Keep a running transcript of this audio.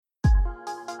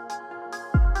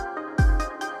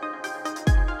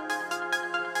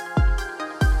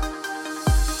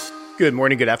Good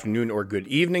morning, good afternoon, or good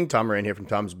evening. Tom Moran here from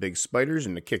Tom's Big Spiders.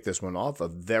 And to kick this one off, a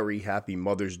very happy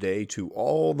Mother's Day to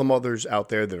all the mothers out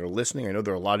there that are listening. I know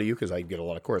there are a lot of you because I get a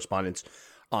lot of correspondence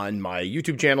on my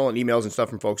YouTube channel and emails and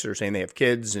stuff from folks that are saying they have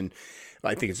kids. And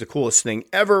I think it's the coolest thing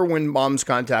ever when moms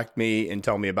contact me and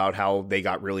tell me about how they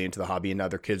got really into the hobby and now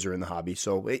their kids are in the hobby.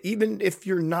 So even if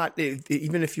you're not,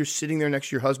 even if you're sitting there next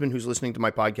to your husband who's listening to my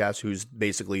podcast, who's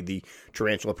basically the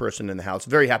tarantula person in the house,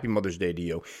 very happy Mother's Day to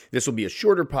you. This will be a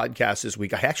shorter podcast this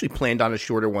week. I actually planned on a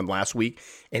shorter one last week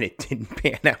and it didn't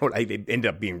pan out. It ended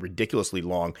up being ridiculously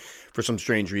long for some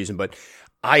strange reason, but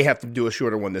I have to do a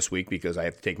shorter one this week because I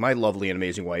have to take my lovely and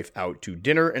amazing wife out to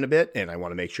dinner in a bit, and I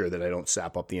want to make sure that I don't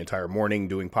sap up the entire morning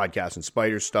doing podcasts and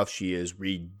spiders stuff. She is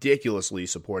ridiculously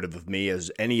supportive of me, as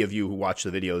any of you who watch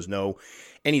the videos know.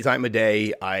 Any time of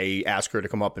day, I ask her to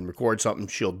come up and record something,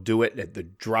 she'll do it at the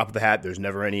drop of the hat. There's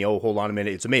never any, oh, hold on a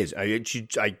minute. It's amazing. I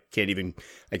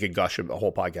could gush a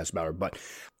whole podcast about her, but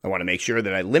I want to make sure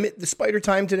that I limit the spider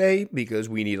time today because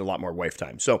we need a lot more wife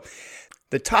time. So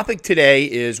the topic today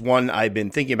is one I've been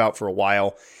thinking about for a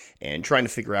while and trying to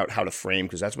figure out how to frame,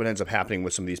 because that's what ends up happening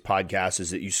with some of these podcasts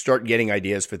is that you start getting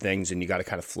ideas for things and you got to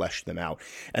kind of flesh them out.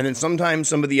 And then sometimes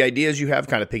some of the ideas you have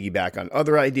kind of piggyback on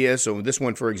other ideas. So this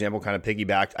one, for example, kind of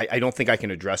piggybacked. I don't think I can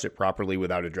address it properly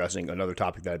without addressing another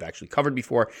topic that I've actually covered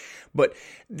before. But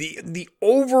the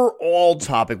overall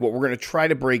topic, what we're going to try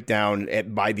to break down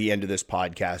by the end of this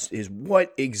podcast is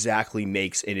what exactly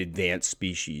makes an advanced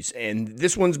species. And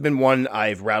this one's been one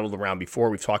I've rattled around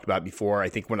before. We've talked about before. I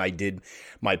think when I did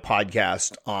my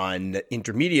podcast on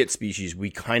intermediate species, we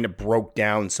kind of broke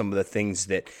down some of the things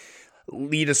that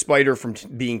lead a spider from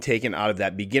being taken out of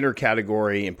that beginner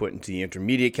category and put into the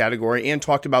intermediate category, and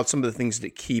talked about some of the things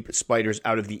that keep spiders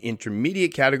out of the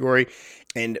intermediate category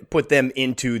and put them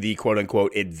into the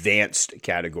quote-unquote advanced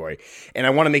category. And I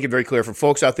want to make it very clear for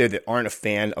folks out there that aren't a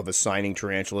fan of assigning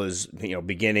tarantulas,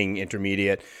 beginning,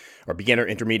 intermediate, or beginner,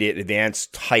 intermediate,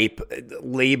 advanced type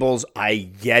labels. I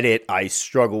get it. I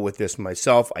struggle with this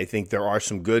myself. I think there are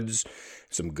some goods,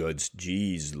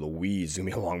 geez Louise, it's going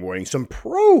to be a long morning, some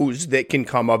pros that can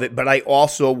come of it, but I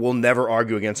also will never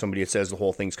argue against somebody that says the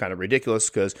whole thing's kind of ridiculous,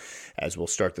 because as we'll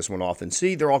start this one off and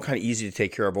see, they're all kind of easy to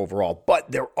take care of overall,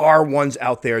 but there are ones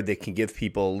out there that can give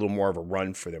people a little more of a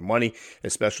run for their money,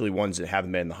 especially ones that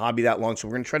haven't been in the hobby that long. So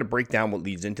we're going to try to break down what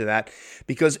leads into that,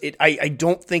 because I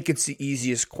don't think it's the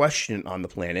easiest question on the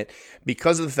planet,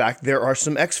 because of the fact there are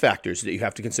some X factors that you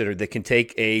have to consider that can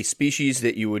take a species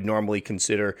that you would normally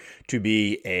consider to be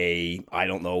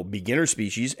beginner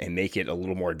species and make it a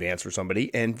little more advanced for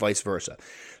somebody, and vice versa.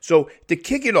 So to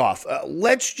kick it off,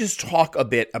 let's just talk a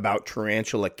bit about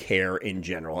tarantula care in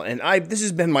general. And this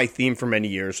has been my theme for many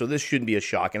years, so this shouldn't be a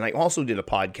shock. And I also did a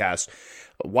podcast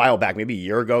a while back, maybe a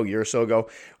year or so ago,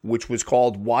 which was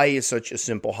called Why is Such a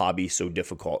Simple Hobby So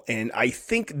Difficult? And I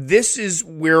think this is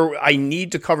where I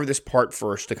need to cover this part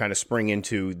first to kind of spring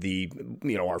into the,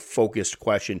 our focused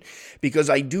question, because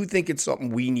I do think it's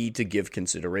something we need to give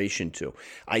consideration to.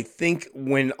 I think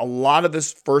when a lot of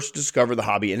us first discover the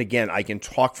hobby, and again, I can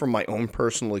talk from my own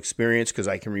personal experience because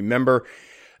I can remember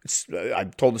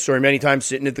I've told the story many times,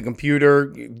 sitting at the computer,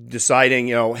 deciding,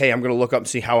 hey, I'm going to look up and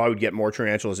see how I would get more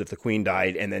tarantulas if the queen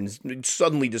died, and then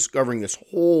suddenly discovering this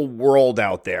whole world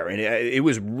out there. And it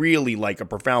was really like a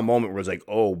profound moment where it was like,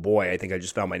 oh boy, I think I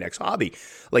just found my next hobby.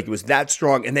 Like, it was that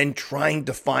strong. And then trying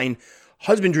to find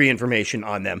husbandry information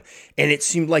on them, and it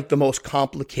seemed like the most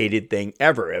complicated thing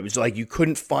ever. It was like you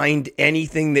couldn't find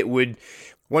anything that would...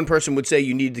 One person would say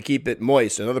you need to keep it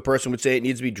moist. Another person would say it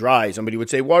needs to be dry. Somebody would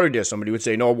say water dish. Somebody would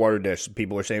say no water dish.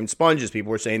 People are saying sponges.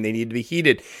 People are saying they need to be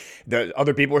heated. The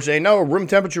other people are saying no, room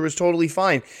temperature is totally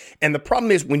fine. And the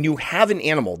problem is when you have an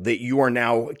animal that you are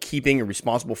now keeping and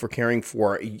responsible for caring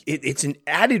for, it's an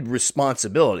added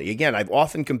responsibility. Again, I've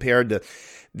often compared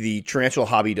the tarantula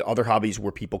hobby to other hobbies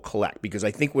where people collect, because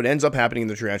I think what ends up happening in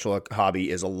the tarantula hobby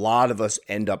is a lot of us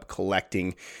end up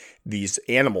collecting these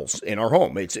animals in our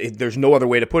home. There's no other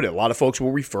way to put it. A lot of folks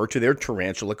will refer to their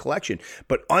tarantula collection,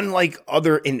 but unlike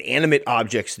other inanimate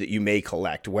objects that you may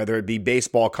collect, whether it be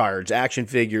baseball cards, action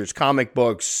figures, comic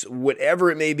books, whatever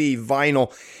it may be,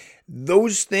 vinyl,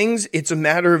 those things, it's a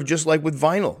matter of just like with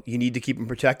vinyl. You need to keep them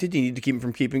protected. You need to keep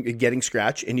them from getting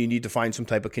scratched, and you need to find some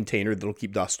type of container that'll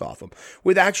keep dust off them.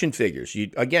 With action figures,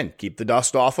 you, again, keep the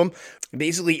dust off them.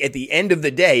 Basically, at the end of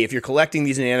the day, if you're collecting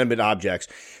these inanimate objects,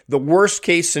 the worst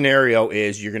case scenario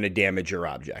is you're going to damage your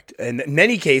object. And in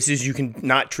many cases, you can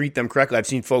not treat them correctly. I've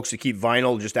seen folks that keep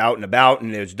vinyl just out and about,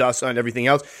 and there's dust on everything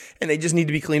else, and they just need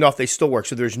to be cleaned off. They still work,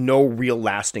 so there's no real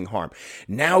lasting harm.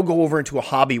 Now go over into a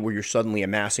hobby where you're suddenly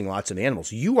amassing lots lots of animals.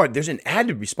 There's an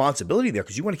added responsibility there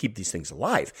because you want to keep these things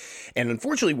alive. And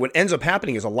unfortunately, what ends up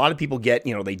happening is a lot of people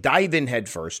they dive in head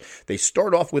first. They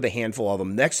start off with a handful of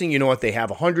them. Next thing you know, they have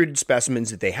 100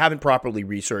 specimens that they haven't properly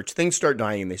researched. Things start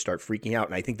dying and they start freaking out.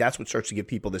 And I think that's what starts to give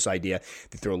people this idea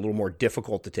that they're a little more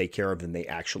difficult to take care of than they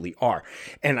actually are.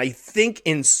 And I think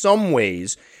in some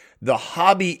ways, the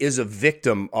hobby is a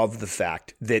victim of the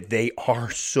fact that they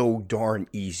are so darn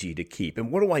easy to keep.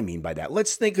 And what do I mean by that?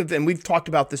 Let's think of, and we've talked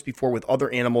about this before with other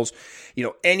animals,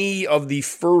 any of the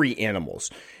furry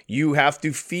animals. You have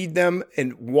to feed them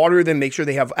and water them, make sure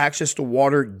they have access to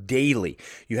water daily.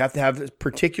 You have to have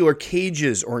particular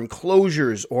cages or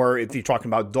enclosures, or if you're talking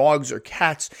about dogs or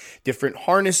cats, different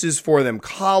harnesses for them,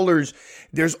 collars.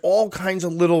 There's all kinds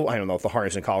of I don't know if the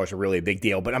harness and collars are really a big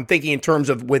deal, but I'm thinking in terms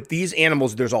of with these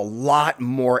animals, there's a lot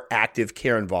more active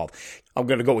care involved. I'm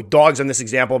going to go with dogs on this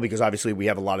example because obviously we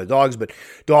have a lot of dogs, but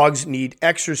dogs need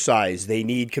exercise. They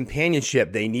need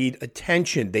companionship. They need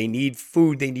attention. They need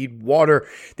food. They need water.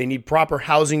 They need proper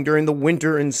housing during the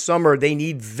winter and summer. They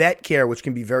need vet care, which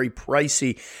can be very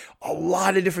pricey. A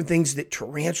lot of different things that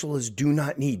tarantulas do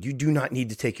not need. You do not need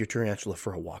to take your tarantula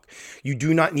for a walk. You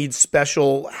do not need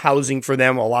special housing for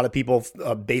them. A lot of people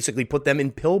basically put them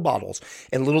in pill bottles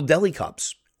and little deli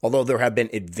cups. Although there have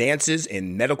been advances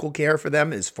in medical care for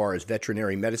them as far as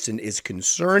veterinary medicine is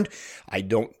concerned, I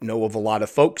don't know of a lot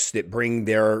of folks that bring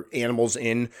their animals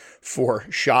in for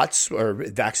shots or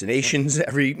vaccinations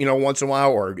every, once in a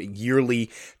while or yearly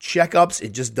checkups.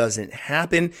 It just doesn't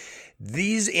happen.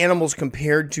 These animals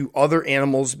compared to other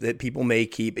animals that people may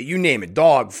keep, you name it,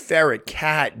 dog, ferret,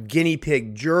 cat, guinea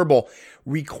pig, gerbil,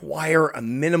 require a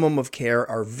minimum of care,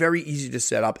 are very easy to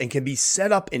set up and can be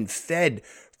set up and fed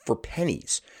for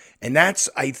pennies. And that's,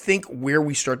 I think, where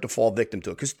we start to fall victim to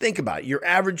it. Because think about it. Your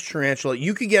average tarantula,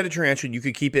 you could get a tarantula, you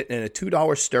could keep it in a $2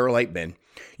 Sterilite bin.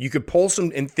 You could pull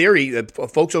some, in theory,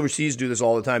 folks overseas do this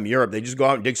all the time in Europe. They just go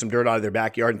out and dig some dirt out of their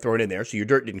backyard and throw it in there. So your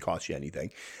dirt didn't cost you anything.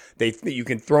 You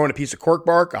can throw in a piece of cork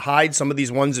bark, a hide. Some of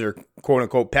these ones that are quote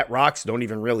unquote pet rocks don't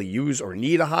even really use or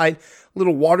need a hide. A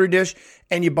little water dish,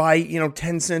 and you buy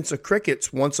 10 cents of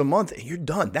crickets once a month, and you're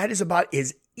done. That is about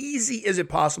as easy as it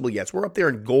possibly gets. We're up there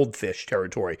in goldfish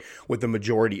territory with the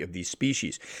majority of these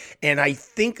species. And I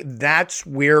think that's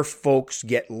where folks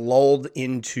get lulled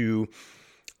into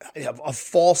a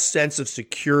false sense of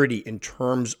security in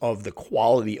terms of the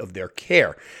quality of their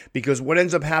care. Because what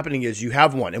ends up happening is you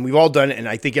have one, and we've all done it, and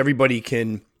I think everybody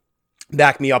can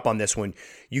back me up on this one.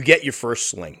 You get your first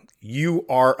sling. You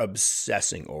are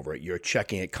obsessing over it. You're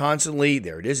checking it constantly.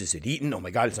 There it is. Is it eaten? Oh my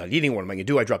God, it's not eating. What am I going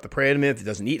to do? I drop the prey item in. If it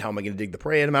doesn't eat, how am I going to dig the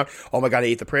prey item out? Oh my God, I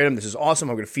ate the prey item. This is awesome.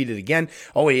 I'm going to feed it again.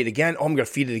 Oh, I ate again. Oh, I'm going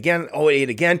to feed it again. Oh, I ate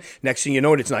again. Next thing you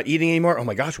know, it's not eating anymore. Oh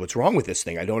my gosh, what's wrong with this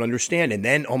thing? I don't understand. And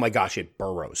then, oh my gosh, it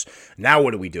burrows. Now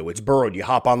what do? It's burrowed. You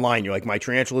hop online. You're like, my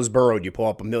tarantula is burrowed. You pull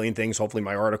up a million things. Hopefully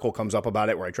my article comes up about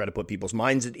it where I try to put people's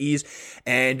minds at ease.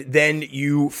 And then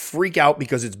you freak out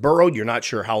because it's burrowed. You're not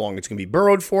sure how long it's going to be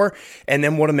burrowed for. And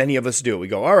then what do many of us do? We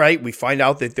go, all right, we find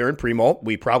out that they're in pre-molt.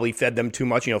 We probably fed them too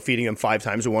much. Feeding them 5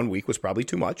 times in 1 week was probably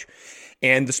too much.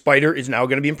 And the spider is now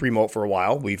going to be in pre-molt for a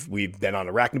while. We've been on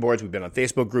arachnoboards. We've been on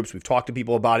Facebook groups. We've talked to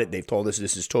people about it. They've told us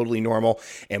this is totally normal.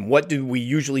 And what do we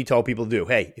usually tell people to do?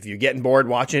 Hey, if you're getting bored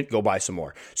watching it, go buy some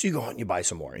more. So you go out and you buy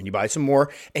some more and you buy some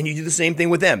more and you do the same thing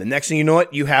with them. And next thing you know it,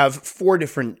 you have 4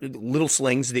 different little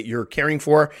slings that you're caring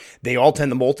for. They all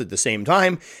tend to molt at the same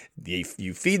time.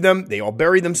 You feed them. They all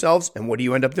bury themselves. And what do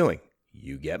you end up doing?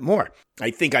 You get more. I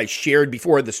think I shared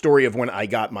before the story of when I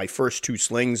got my first 2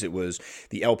 slings. It was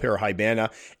the L.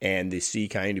 parahybana and the C.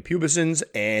 cyanopubescens,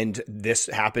 and this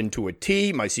happened to a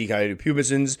T. My C.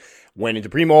 cyanopubescens went into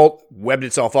pre-molt, webbed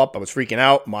itself up. I was freaking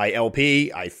out. My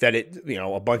LP, I fed it,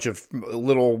 a bunch of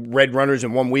little red runners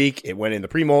in 1 week. It went into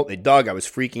pre-molt. It dug. I was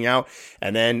freaking out.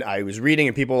 And then I was reading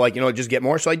and people were like, just get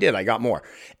more. So I did. I got more.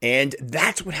 And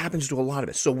that's what happens to a lot of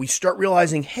us. So we start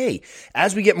realizing, hey,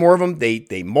 as we get more of them,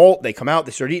 they molt, they come out,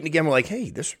 they start eating again. We're like, hey,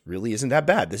 this really isn't that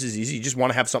bad. This is easy. You just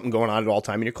want to have something going on at all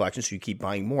time in your collection, so you keep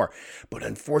buying more. But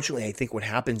unfortunately, I think what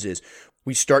happens is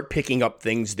we start picking up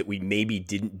things that we maybe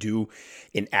didn't do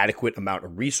an adequate amount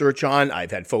of research on.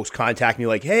 I've had folks contact me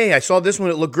like, hey, I saw this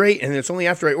one, it looked great, and it's only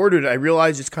after I ordered it I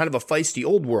realized it's kind of a feisty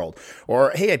old world.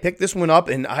 Or, hey, I picked this one up,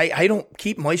 and I don't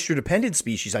keep moisture-dependent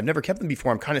species. I've never kept them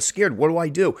before. I'm kind of scared. What do I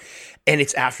do? And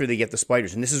it's after they get the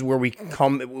spiders. And this is where we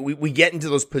get into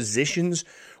those positions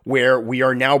where we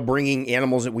are now bringing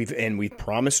animals that we've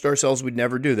promised ourselves we'd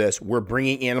never do this. We're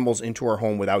bringing animals into our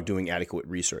home without doing adequate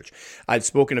research. I've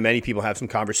spoken to many people have some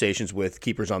conversations with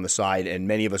keepers on the side, and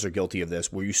many of us are guilty of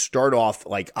this, where you start off,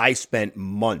 like I spent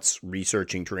months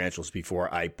researching tarantulas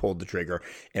before I pulled the trigger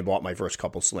and bought my first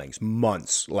couple slings.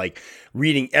 Months, like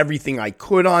reading everything I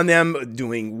could on them,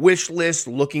 doing wish lists,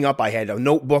 looking up. I had a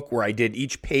notebook where I did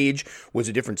each page was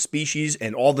a different species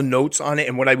and all the notes on it.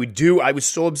 And what I would do, I was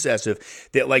so obsessive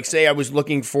that, like, say I was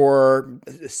looking for,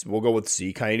 we'll go with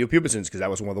C. Cyanidopubescens because that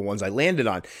was one of the ones I landed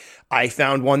on. I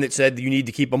found one that said you need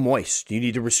to keep them moist. You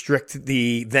need to restrict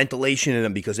the ventilation in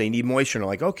them because they need moisture. And I'm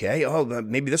like, okay,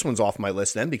 maybe this one's off my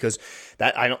list then, because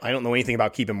that I don't know anything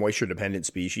about keeping moisture dependent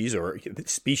species or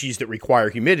species that require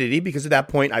humidity, because at that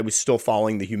point I was still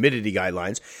following the humidity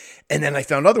guidelines. And then I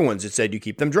found other ones that said you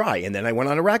keep them dry. And then I went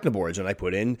on Arachnoboards and I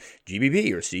put in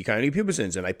GBB or C.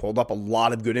 Cyanidopubescens, and I pulled up a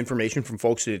lot of good information from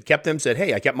folks that had kept them. Said,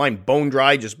 hey, I kept mine bone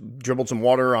dry, just dribbled some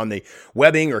water on the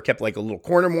webbing or kept like a little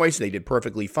corner moist. They did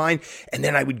perfectly fine. And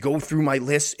then I would go through my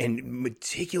list and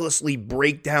meticulously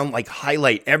break down, like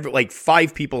highlight like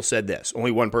 5 people said this.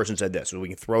 Only one person said this, so we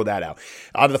can throw that out.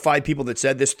 Out of the 5 people that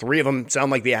said this, 3 of them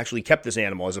sound like they actually kept this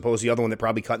animal, as opposed to the other one that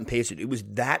probably cut and pasted. It was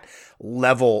that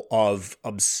level of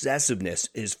obsessiveness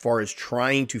as far as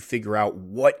trying to figure out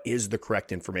what is the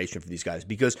correct information for these guys,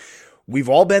 because we've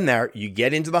all been there. You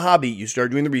get into the hobby, you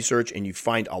start doing the research, and you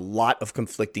find a lot of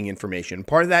conflicting information.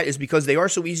 Part of that is because they are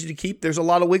so easy to keep. There's a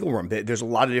lot of wiggle room. There's a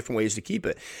lot of different ways to keep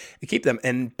them.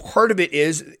 And part of it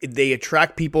is they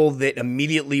attract people that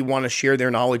immediately want to share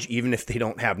their knowledge, even if they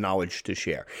don't have knowledge to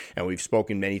share. And we've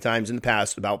spoken many times in the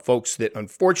past about folks that,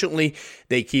 unfortunately,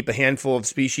 they keep a handful of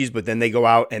species, but then they go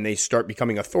out and they start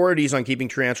becoming authorities on keeping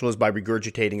tarantulas by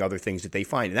regurgitating other things that they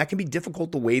find. And that can be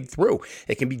difficult to wade through.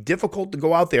 It can be difficult to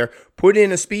go out there, put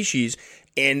in a species,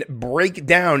 and break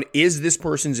down, is this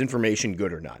person's information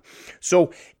good or not?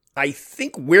 So I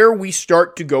think where we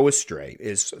start to go astray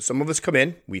is some of us come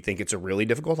in, we think it's a really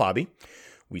difficult hobby.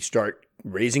 We start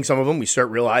raising some of them. We start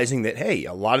realizing that, hey,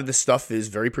 a lot of this stuff is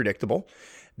very predictable.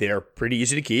 They're pretty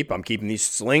easy to keep. I'm keeping these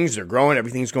slings. They're growing.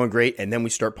 Everything's going great. And then we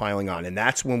start piling on. And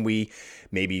that's when we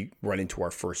maybe run into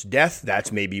our first death.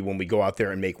 That's maybe when we go out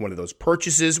there and make one of those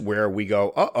purchases where we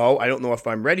go, I don't know if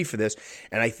I'm ready for this.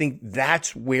 And I think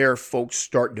that's where folks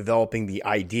start developing the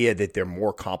idea that they're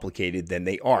more complicated than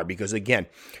they are. Because again,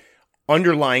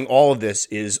 underlying all of this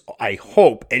is, I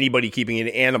hope anybody keeping an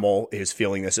animal is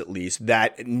feeling this at least,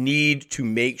 that need to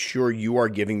make sure you are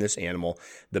giving this animal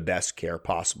the best care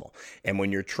possible. And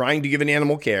when you're trying to give an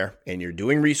animal care and you're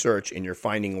doing research and you're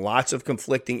finding lots of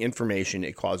conflicting information,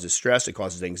 it causes stress, it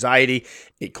causes anxiety,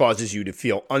 it causes you to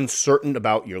feel uncertain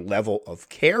about your level of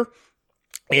care.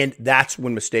 And that's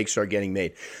when mistakes start getting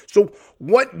made. So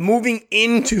moving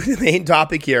into the main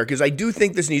topic here, because I do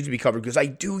think this needs to be covered, because I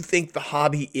do think the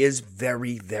hobby is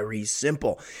very, very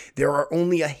simple. There are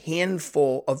only a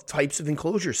handful of types of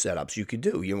enclosure setups you could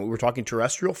do. We're talking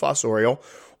terrestrial, fossorial,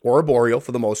 or arboreal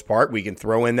for the most part. We can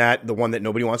throw in the one that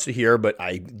nobody wants to hear, but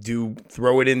I do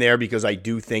throw it in there because I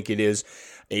do think it is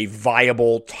a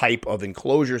viable type of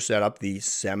enclosure setup, the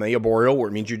semi-arboreal, where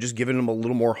it means you're just giving them a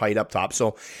little more height up top.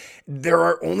 So there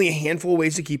are only a handful of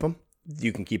ways to keep them.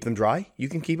 You can keep them dry. You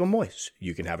can keep them moist.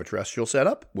 You can have a terrestrial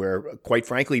setup where, quite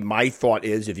frankly, my thought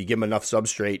is if you give them enough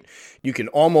substrate, you can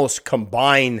almost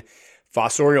combine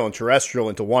fossorial and terrestrial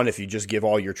into one if you just give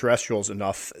all your terrestrials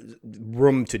enough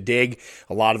room to dig.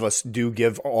 A lot of us do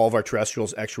give all of our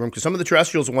terrestrials extra room, because some of the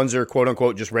terrestrials, the ones that are quote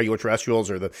unquote just regular terrestrials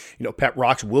or the pet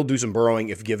rocks, will do some burrowing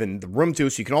if given the room to.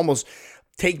 So you can almost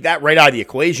take that right out of the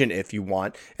equation if you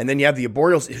want. And then you have the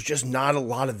arboreals. There's just not a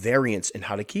lot of variance in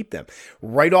how to keep them.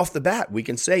 Right off the bat, we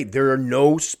can say there are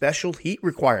no special heat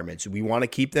requirements. We want to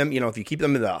keep them, if you keep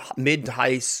them in the mid to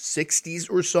high 60s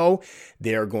or so,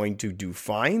 they are going to do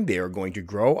fine. They are going to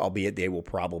grow, albeit they will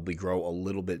probably grow a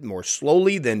little bit more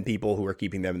slowly than people who are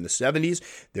keeping them in the 70s.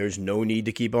 There's no need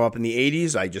to keep them up in the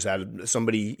 80s. I just had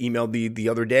somebody emailed me the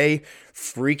other day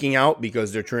freaking out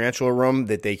because their tarantula room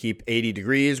that they keep 80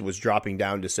 degrees was dropping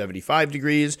down to 75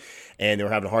 degrees, and they were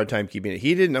having a hard time keeping it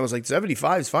heated. And I was like,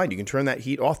 75 is fine. You can turn that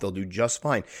heat off. They'll do just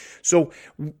fine. So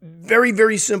very,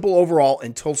 very simple overall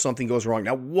until something goes wrong.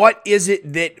 Now, what is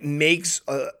it that makes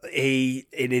an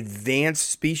advanced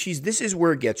species? This is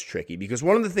where it gets tricky, because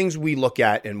one of the things we look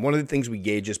at and one of the things we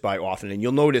gauge just by often, and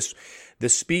you'll notice the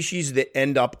species that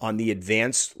end up on the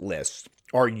advanced list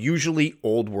are usually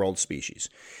old world species.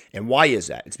 And why is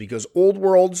that? It's because old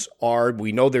worlds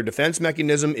we know their defense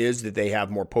mechanism is that they have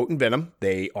more potent venom.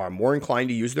 They are more inclined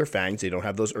to use their fangs. They don't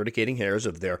have those urticating hairs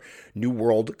of their new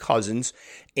world cousins.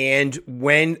 And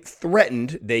when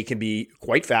threatened, they can be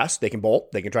quite fast. They can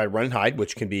bolt. They can try to run and hide,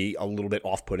 which can be a little bit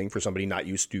off-putting for somebody not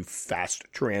used to fast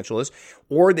tarantulas.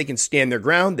 Or they can stand their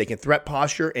ground. They can threat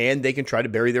posture, and they can try to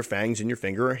bury their fangs in your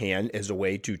finger or hand as a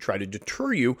way to try to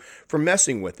deter you from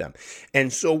messing with them.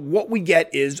 And so what we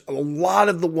get is a lot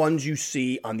of the ones you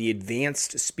see on the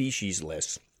advanced species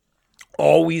list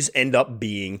always end up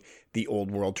being the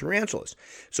old world tarantulas.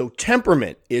 So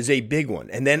temperament is a big one.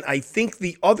 And then I think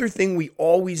the other thing we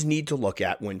always need to look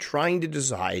at when trying to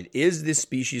decide, is this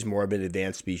species more of an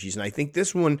advanced species? And I think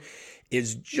this one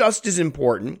is just as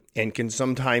important and can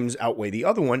sometimes outweigh the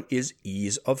other one, is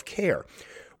ease of care.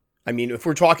 I mean, if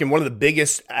we're talking one of the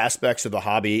biggest aspects of the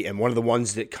hobby and one of the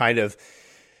ones that kind of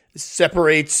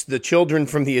separates the children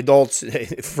from the adults,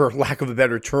 for lack of a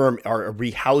better term, are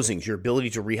rehousings. Your ability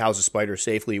to rehouse a spider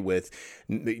safely with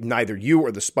neither you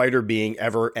or the spider being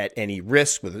ever at any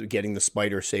risk with getting the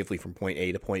spider safely from point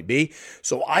A to point B.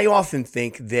 So I often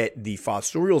think that the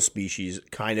fossorial species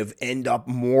kind of end up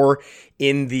more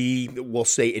in the, we'll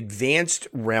say, advanced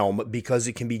realm because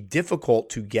it can be difficult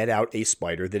to get out a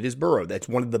spider that is burrowed. That's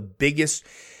one of the biggest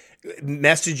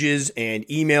messages and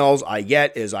emails I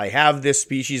get is, I have this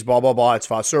species, blah, blah, blah. It's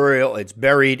fossorial. It's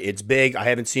buried. It's big. I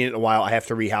haven't seen it in a while. I have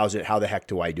to rehouse it. How the heck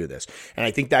do I do this? And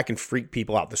I think that can freak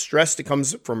people out. The stress that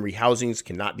comes from rehousings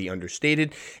cannot be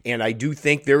understated. And I do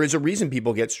think there is a reason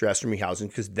people get stressed from rehousing,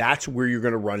 because that's where you're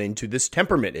going to run into this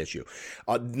temperament issue.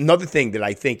 Another thing that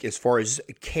I think, as far as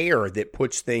care that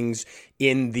puts things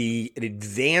in the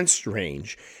advanced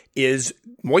range, is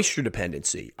moisture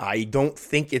dependency. I don't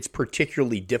think it's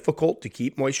particularly difficult to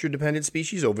keep moisture dependent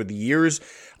species over the years.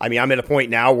 I mean, I'm at a point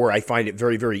now where I find it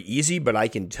very, very easy, but I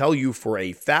can tell you for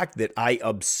a fact that I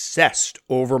obsessed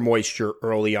over moisture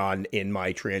early on in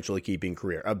my tarantula keeping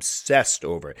career. Obsessed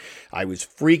over it. I was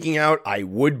freaking out. I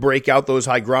would break out those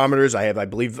hygrometers. I have, I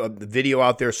believe, a video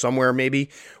out there somewhere maybe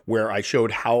where I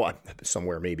showed how,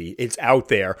 somewhere maybe, it's out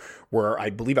there, where I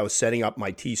believe I was setting up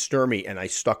my T Sturmey and I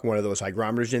stuck one of those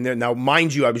hygrometers in there. Now,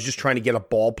 mind you, I was just trying to get a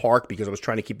ballpark because I was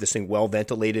trying to keep this thing well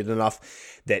ventilated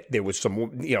enough that there was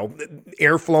some,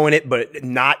 airflow in it, but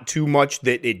not too much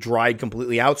that it dried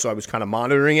completely out. So I was kind of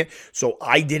monitoring it. So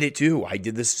I did it too. I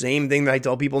did the same thing that I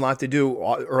tell people not to do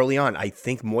early on. I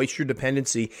think moisture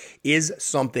dependency is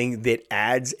something that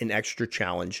adds an extra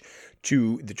challenge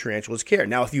to the tarantula's care.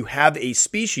 Now, if you have a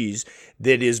species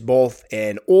that is both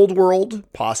an old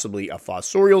world, possibly a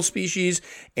fossorial species,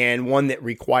 and one that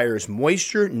requires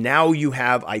moisture, now you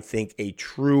have, I think, a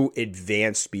true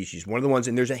advanced species. One of the ones,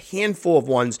 and there's a handful of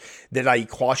ones that I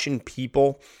caution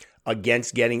people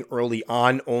against getting early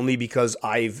on, only because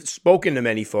I've spoken to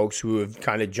many folks who have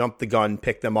kind of jumped the gun,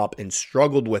 picked them up, and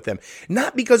struggled with them.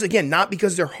 Not because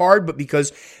they're hard, but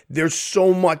because there's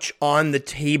so much on the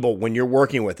table when you're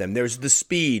working with them. There's the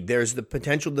speed, there's the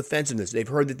potential defensiveness. They've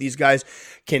heard that these guys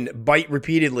can bite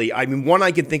repeatedly. I mean, one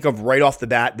I can think of right off the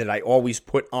bat that I always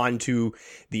put onto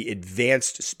the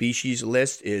advanced species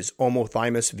list is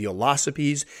Omothymus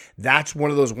violocipes. That's one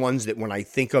of those ones that when I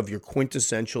think of your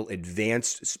quintessential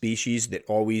advanced species, that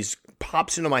always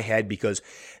pops into my head, because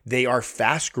they are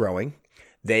fast growing,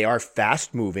 they are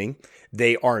fast moving,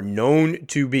 they are known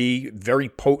to be very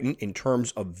potent in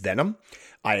terms of venom.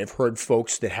 I have heard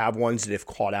folks that have ones that, if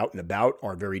caught out and about,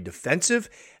 are very defensive.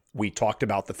 We talked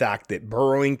about the fact that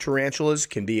burrowing tarantulas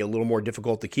can be a little more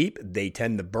difficult to keep. They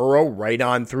tend to burrow right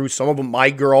on through. Some of them, my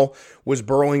girl was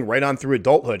burrowing right on through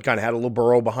adulthood, kind of had a little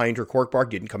burrow behind her cork bark,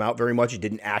 didn't come out very much. It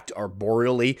didn't act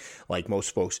arboreally like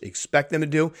most folks expect them to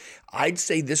do. I'd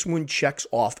say this one checks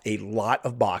off a lot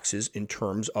of boxes in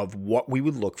terms of what we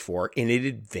would look for in an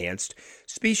advanced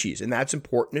species. And that's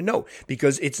important to note,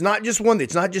 because it's not just one,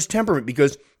 it's not just temperament,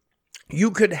 because you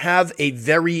could have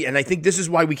and I think this is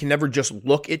why we can never just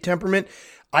look at temperament.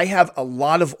 I have a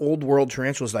lot of old world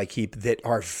tarantulas that I keep that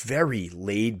are very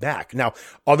laid back. Now,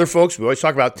 other folks, we always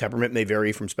talk about temperament may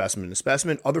vary from specimen to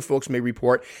specimen. Other folks may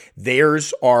report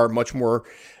theirs are much more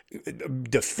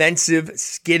defensive,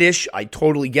 skittish. I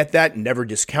totally get that. Never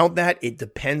discount that. It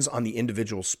depends on the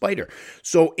individual spider.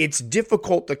 So it's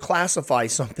difficult to classify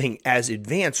something as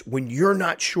advanced when you're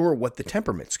not sure what the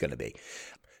temperament's going to be.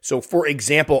 So, for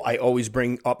example, I always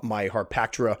bring up my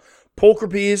Harpactira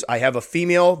pulchripes. I have a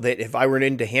female that, if I were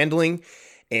into handling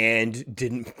and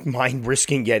didn't mind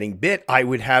risking getting bit, I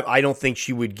don't think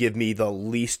she would give me the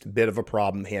least bit of a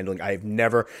problem handling.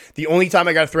 The only time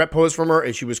I got a threat pose from her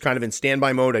is she was kind of in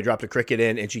standby mode. I dropped a cricket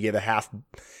in and she gave a half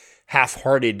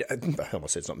half-hearted, I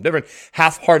almost said something different,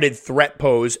 half-hearted threat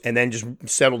pose and then just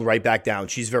settled right back down.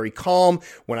 She's very calm.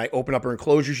 When I open up her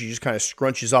enclosure, she just kind of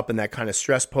scrunches up in that kind of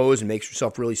stress pose and makes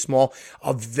herself really small.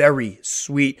 A very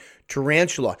sweet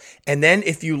tarantula. And then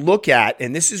if you look at,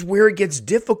 and this is where it gets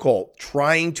difficult,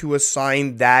 trying to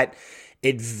assign that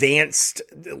advanced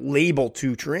label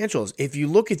to tarantulas. If you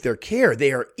look at their care,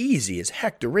 they are easy as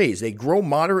heck to raise. They grow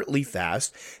moderately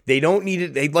fast. They don't need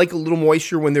it. They like a little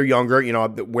moisture when they're younger. You know,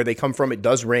 where they come from, it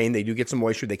does rain. They do get some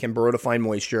moisture. They can burrow to find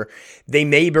moisture. They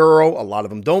may burrow. A lot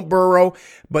of them don't burrow,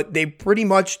 but they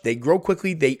grow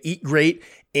quickly. They eat great.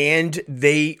 And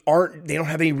they don't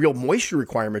have any real moisture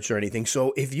requirements or anything.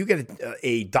 So if you get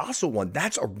a docile one,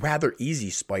 that's a rather easy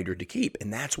spider to keep.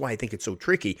 And that's why I think it's so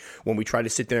tricky when we try to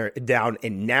sit down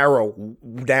and narrow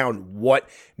down what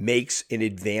makes an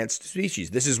advanced species.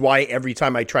 This is why every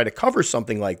time I try to cover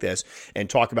something like this and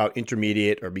talk about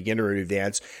intermediate or beginner or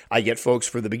advanced, I get folks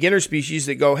for the beginner species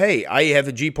that go, hey, I have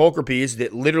a G. pulchripes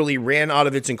that literally ran out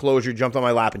of its enclosure, jumped on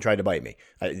my lap and tried to bite me.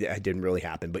 It didn't really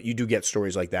happen, but you do get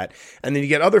stories like that. And then you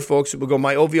get other folks that will go,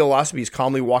 my Oviolosipes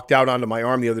calmly walked out onto my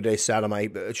arm the other day, sat on my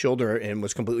shoulder and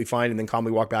was completely fine, and then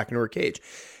calmly walked back into her cage.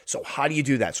 So how do you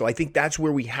do that? So I think that's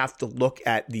where we have to look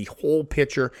at the whole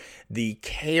picture. The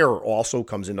care also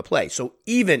comes into play. So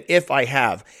even if I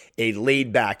have a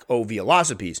laid back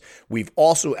Oviolosipes, we've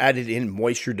also added in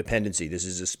moisture dependency. This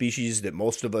is a species that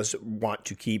most of us want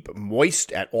to keep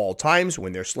moist at all times.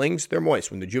 When they're slings, they're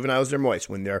moist. When they're juveniles, they're moist.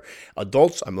 When they're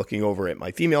adults, I'm looking over at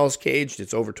my female's cage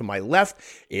that's over to my left.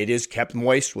 It is kept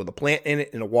moist with a plant in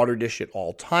it in a water dish at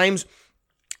all times.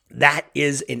 That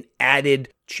is an added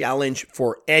challenge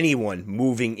for anyone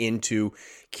moving into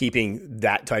keeping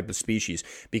that type of species,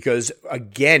 because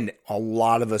again, a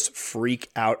lot of us freak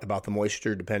out about the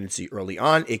moisture dependency early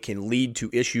on. It can lead to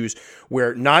issues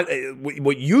where not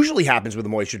what usually happens with the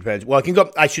moisture dependency. Well, it can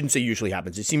go, I shouldn't say usually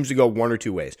happens. It seems to go one or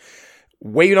two ways.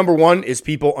 Way number one is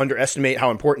people underestimate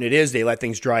how important it is. They let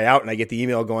things dry out, and I get the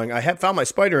email going, I have found my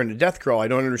spider in a death curl. I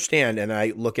don't understand. And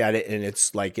I look at it and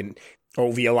it's like an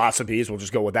Oviolosipes, we'll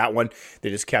just go with that one,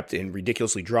 that is kept in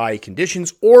ridiculously dry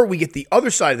conditions. Or we get the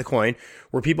other side of the coin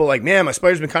where people are like, man, my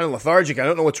spider's been kind of lethargic. I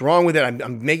don't know what's wrong with it.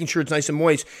 I'm making sure it's nice and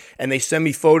moist. And they send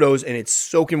me photos and it's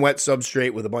soaking wet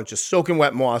substrate with a bunch of soaking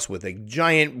wet moss with a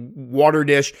giant water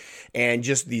dish and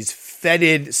just these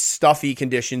fetid, stuffy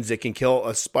conditions that can kill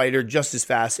a spider just as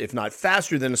fast, if not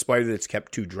faster than a spider that's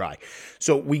kept too dry.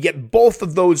 So we get both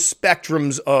of those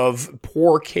spectrums of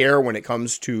poor care when it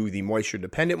comes to the moisture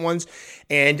dependent ones.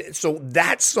 And so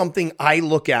that's something I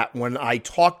look at when I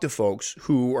talk to folks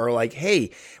who are like, hey,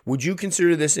 would you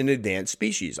consider this an advanced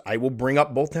species? I will bring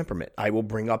up both temperament. I will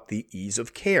bring up the ease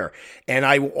of care. And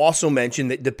I will also mention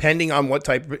that depending on what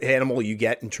type of animal you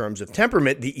get in terms of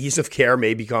temperament, the ease of care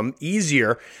may become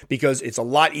easier because it's a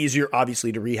lot easier,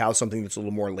 obviously, to rehouse something that's a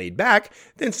little more laid back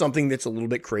than something that's a little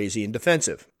bit crazy and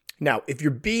defensive. Now, if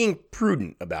you're being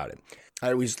prudent about it,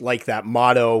 I always like that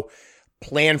motto,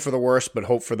 plan for the worst, but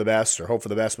hope for the best, or hope for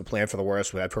the best, but plan for the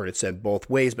worst. I've heard it said both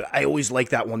ways, but I always like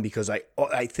that one because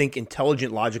I think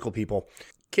intelligent, logical people,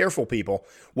 careful people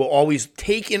will always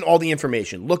take in all the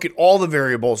information, look at all the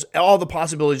variables, all the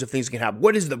possibilities of things that can happen.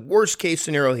 What is the worst case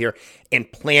scenario here?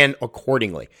 And plan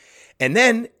accordingly. And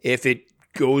then if it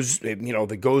goes,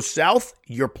 that goes south,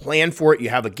 you're planned for it, you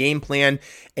have a game plan,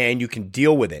 and you can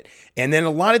deal with it. And then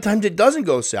a lot of times it doesn't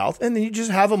go south, and then you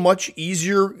just have a much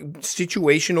easier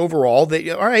situation overall that,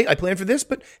 all right, I planned for this,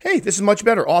 but hey, this is much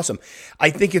better. Awesome. I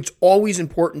think it's always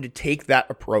important to take that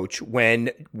approach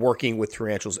when working with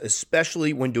tarantulas,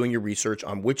 especially when doing your research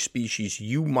on which species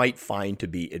you might find to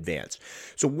be advanced.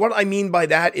 So what I mean by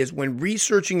that is when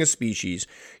researching a species,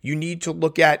 you need to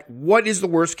look at what is the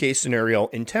worst case scenario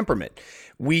in temperament.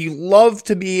 We love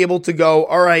to be able to go,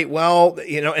 all right, well,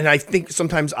 and I think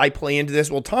sometimes I play into this.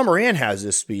 Well, Tom Moran has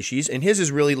this species, and his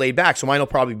is really laid back, so mine will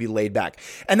probably be laid back.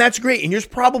 And that's great, and yours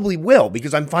probably will,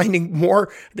 because I'm finding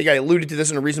more, I think I alluded to this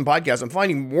in a recent podcast, I'm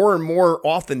finding more and more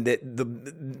often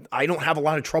that I don't have a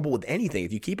lot of trouble with anything.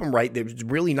 If you keep them right, there's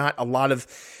really not a lot of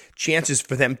chances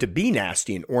for them to be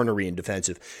nasty and ornery and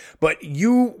defensive. But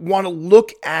you want to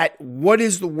look at what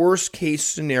is the worst case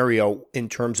scenario in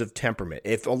terms of temperament.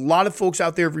 If a lot of folks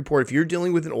out there have reported, if you're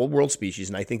dealing with an old world species,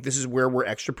 and I think this is where we're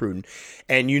extra prudent,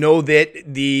 and you know that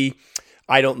the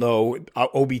I don't know,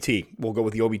 OBT. We'll go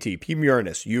with the OBT. P.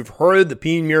 murinus. You've heard the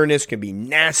P. murinus can be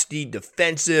nasty,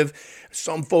 defensive.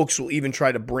 Some folks will even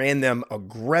try to brand them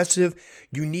aggressive.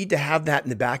 You need to have that in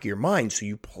the back of your mind so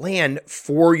you plan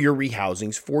for your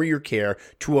rehousings, for your care,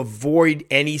 to avoid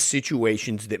any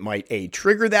situations that might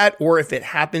trigger that, or if it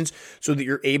happens, so that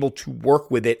you're able to work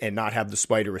with it and not have the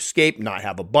spider escape, not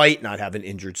have a bite, not have an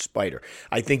injured spider.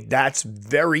 I think that's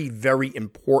very, very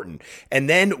important. And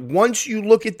then once you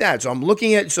look at that,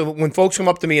 so when folks come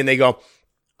up to me and they go,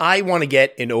 I want to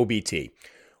get an OBT.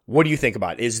 What do you think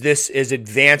about it? Is this as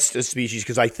advanced a species?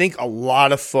 Because I think a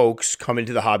lot of folks come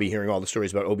into the hobby hearing all the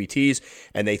stories about OBTs,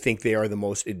 and they think they are the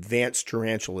most advanced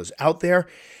tarantulas out there.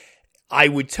 I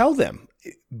would tell them,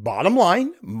 bottom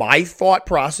line, my thought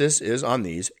process is on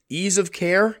these, ease of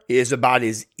care is about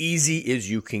as easy as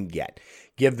you can get.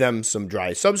 Give them some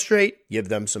dry substrate, give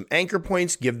them some anchor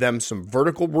points, give them some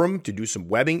vertical room to do some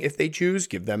webbing if they choose,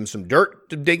 give them some dirt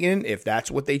to dig in if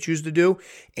that's what they choose to do,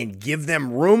 and give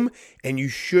them room, and you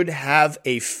should have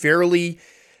a fairly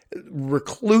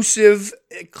reclusive,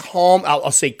 calm,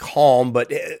 I'll say calm,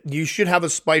 but you should have a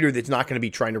spider that's not going to be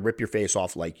trying to rip your face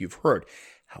off like you've heard.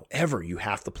 However, you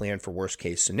have to plan for worst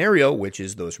case scenario, which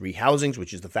is those rehousings,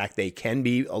 which is the fact they can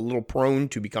be a little prone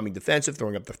to becoming defensive,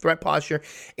 throwing up the threat posture,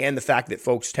 and the fact that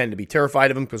folks tend to be terrified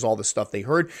of them because all the stuff they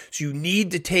heard. So you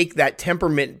need to take that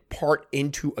temperament part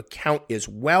into account as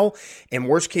well. And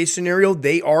worst case scenario,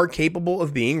 they are capable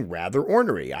of being rather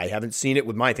ornery. I haven't seen it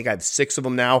with mine. I think I have 6 of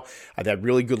them now. I've had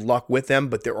really good luck with them,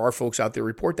 but there are folks out there who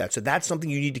report that. So that's something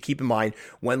you need to keep in mind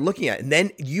when looking at it. And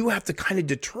then you have to kind of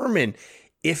determine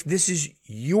if this is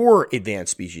your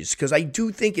advanced species, because I do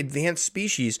think advanced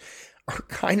species are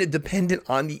kind of dependent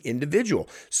on the individual.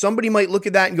 Somebody might look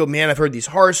at that and go, man, I've heard these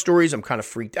horror stories. I'm kind of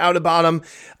freaked out about them.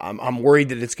 I'm worried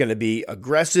that it's going to be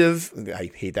aggressive. I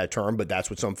hate that term, but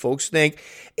that's what some folks think.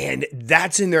 And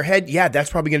that's in their head. Yeah, that's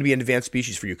probably going to be an advanced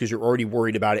species for you because you're already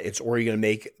worried about it. It's already going to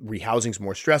make rehousings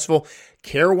more stressful.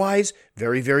 Care-wise,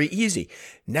 very, very easy.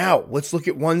 Now, let's look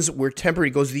at ones where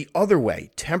temperament goes the other way.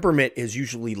 Temperament is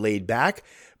usually laid back,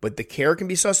 but the care can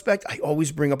be suspect. I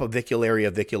always bring up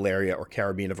Avicularia, or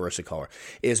Carabina versicolor.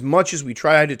 As much as we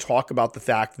try to talk about the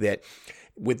fact that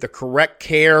with the correct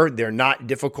care, they're not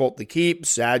difficult to keep.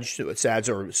 SADS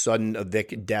or sudden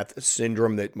avic death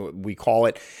syndrome that we call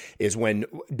it is when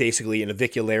basically an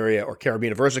Avicularia or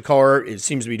Carabina versicolor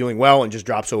seems to be doing well and just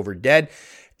drops over dead.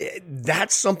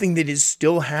 That's something that is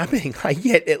still happening. I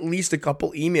get at least a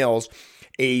couple emails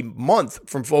a month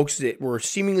from folks that were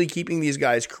seemingly keeping these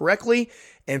guys correctly,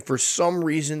 and for some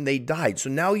reason they died.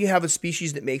 So now you have a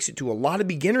species that makes it to a lot of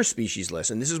beginner species lists,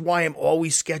 and this is why I'm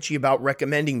always sketchy about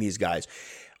recommending these guys.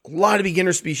 A lot of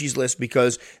beginner species lists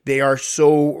because they are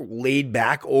so laid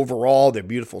back overall. They're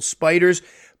beautiful spiders,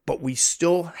 but we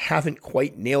still haven't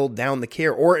quite nailed down the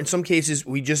care. Or in some cases,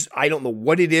 I don't know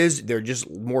what it is. They're just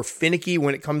more finicky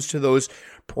when it comes to those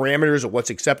parameters of what's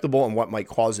acceptable and what might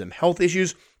cause them health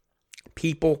issues.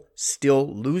 People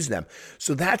still lose them.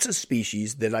 So that's a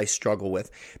species that I struggle with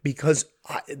because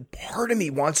part of me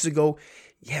wants to go,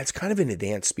 yeah, it's kind of an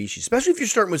advanced species, especially if you're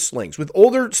starting with slings. With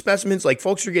older specimens, like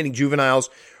folks are getting juveniles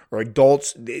or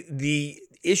adults, the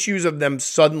issues of them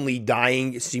suddenly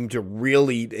dying seem to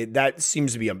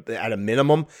be at a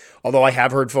minimum. Although I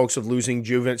have heard folks of losing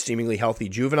seemingly healthy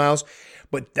juveniles.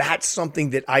 But that's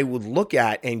something that I would look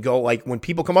at and go, like, when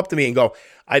people come up to me and go,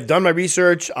 I've done my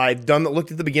research,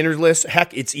 looked at the beginners list.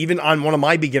 Heck, it's even on one of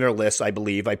my beginner lists, I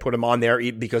believe. I put them on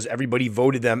there because everybody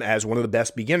voted them as one of the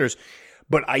best beginners.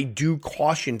 But I do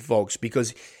caution folks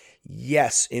because,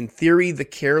 yes, in theory, the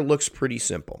care looks pretty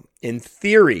simple. In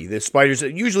theory, the spiders,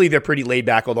 usually they're pretty laid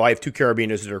back, although I have 2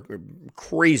 carabinas that are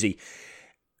crazy.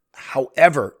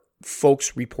 However,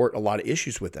 folks report a lot of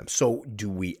issues with them. So do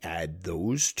we add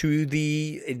those to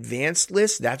the advanced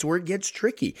list? That's where it gets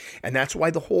tricky. And that's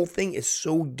why the whole thing is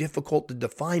so difficult to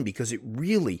define because it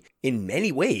really, in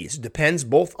many ways, depends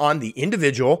both on the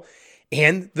individual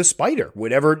and the spider,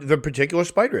 whatever the particular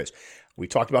spider is. We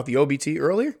talked about the OBT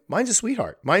earlier. Mine's a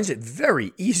sweetheart. Mine's a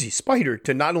very easy spider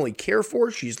to not only care for,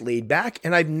 she's laid back,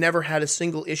 and I've never had a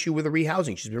single issue with a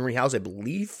rehousing. She's been rehoused, I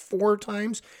believe, 4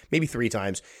 times, maybe 3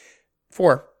 times.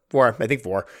 4, I think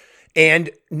 4, and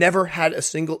never had a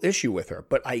single issue with her.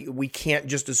 But we can't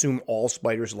just assume all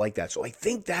spiders like that. So I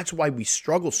think that's why we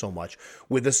struggle so much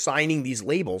with assigning these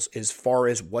labels as far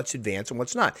as what's advanced and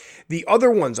what's not. The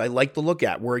other ones I like to look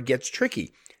at where it gets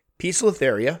tricky,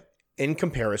 Poecilotheria in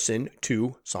comparison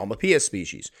to Psalmopoeia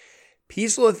species.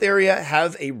 Poecilotheria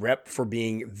have a rep for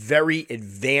being very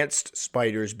advanced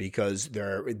spiders because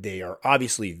they are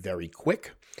obviously very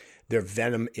quick. Their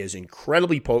venom is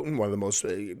incredibly potent, one of the most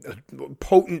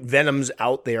potent venoms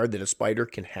out there that a spider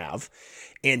can have.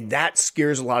 And that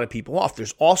scares a lot of people off.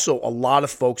 There's also a lot of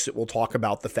folks that will talk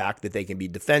about the fact that they can be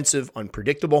defensive,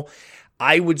 unpredictable.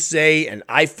 I would say, and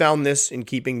I found this in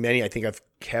keeping many, I think I've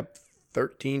kept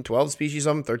 12 species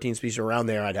of them, 13 species around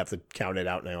there. I'd have to count it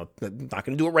out now. I'm not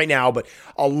going to do it right now, but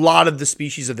a lot of the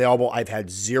species available, I've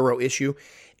had zero issue.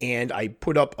 And I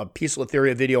put up a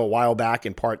Poecilotheria video a while back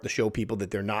in part to show people that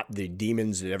they're not the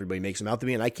demons that everybody makes them out to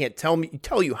be. And I can't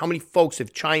tell you how many folks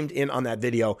have chimed in on that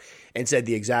video and said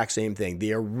the exact same thing.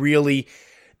 They are really,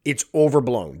 it's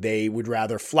overblown. They would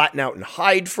rather flatten out and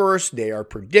hide first. They are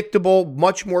predictable,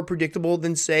 much more predictable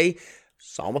than, say,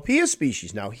 Psalmopoeus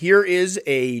species. Now, here is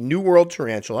a New World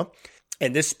tarantula,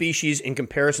 and this species, in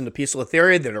comparison to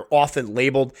Poecilotheria that are often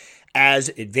labeled as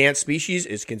advanced species,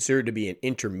 is considered to be an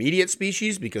intermediate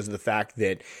species because of the fact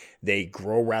that they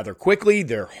grow rather quickly,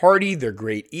 they're hardy, they're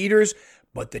great eaters,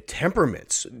 but the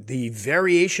temperaments, the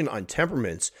variation on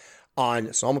temperaments on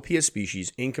Psalmopoeus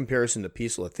species in comparison to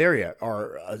Poecilotheria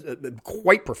are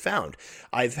quite profound.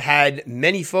 I've had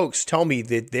many folks tell me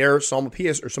that their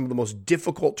Psalmopoeus are some of the most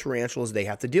difficult tarantulas they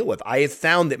have to deal with. I have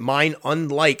found that mine,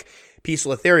 unlike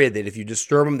Poecilotheria, that if you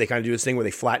disturb them, they kind of do this thing where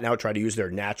they flatten out, try to use their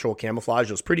natural camouflage.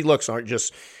 Those pretty looks aren't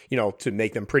just, to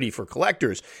make them pretty for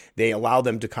collectors. They allow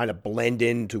them to kind of blend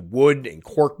into wood and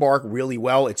cork bark really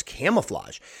well. It's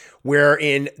camouflage. Where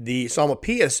in the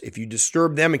Psalmopoeus, if you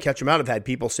disturb them and catch them out, I've had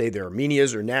people say their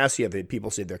Armenias are nasty. I've had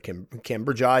people say their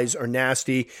Cambridgei are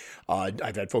nasty.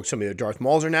 I've had folks tell me their Darth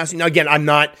Mauls are nasty. Now, again, I'm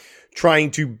not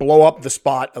trying to blow up the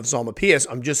spot of Psalmopoeus.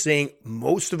 I'm just saying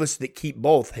most of us that keep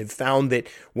both have found that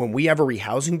when we have a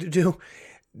rehousing to do,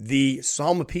 the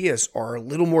Psalmopoeus are a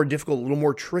little more difficult, a little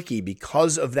more tricky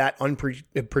because of that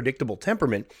unpredictable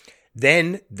temperament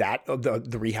than that of the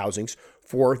rehousings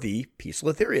for the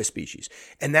Poecilotheria species.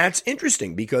 And that's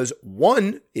interesting because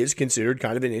one is considered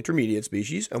kind of an intermediate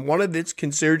species, and one of it's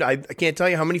considered, I can't tell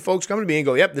you how many folks come to me and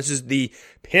go, yep, this is the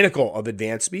pinnacle of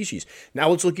advanced species. Now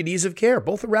let's look at ease of care.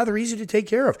 Both are rather easy to take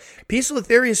care of.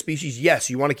 Poecilotheria species, yes,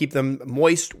 you want to keep them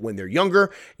moist when they're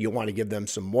younger. You want to give them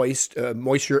some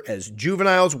moisture as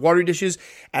juveniles, water dishes.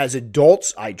 As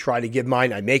adults, I try to give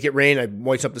mine, I make it rain, I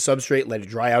moisten up the substrate, let it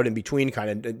dry out in between,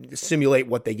 kind of simulate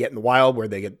what they get in the wild where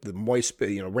they get the moist,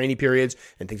 rainy periods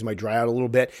and things might dry out a little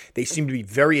bit. They seem to be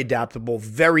very adaptable,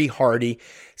 very hardy.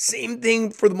 Same thing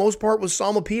for the most part with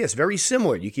Psalmopoeus, very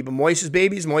similar. You keep them moist as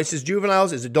babies, moist as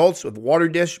juveniles, as adults with a water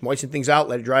dish, moisten things out,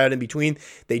 let it dry out in between.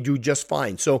 They do just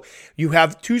fine. So you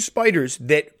have two spiders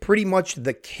that pretty much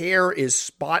the care is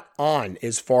spot on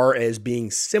as far as being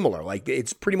similar. Like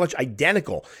it's pretty much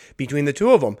identical between the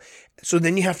two of them. So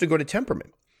then you have to go to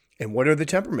temperament. And what are the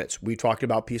temperaments? We talked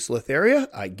about Poecilotheria.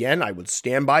 Again, I would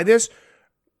stand by this.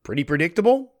 Pretty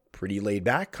predictable, pretty laid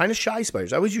back, kind of shy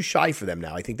spiders. I always use shy for them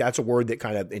now. I think that's a word that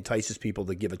kind of entices people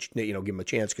to give them a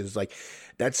chance because it's like,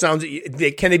 that sounds,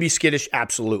 can they be skittish?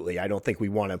 Absolutely. I don't think we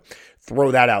want to throw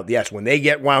that out. Yes, when they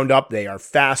get wound up, they are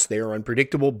fast, they are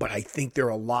unpredictable, but I think they're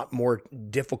a lot more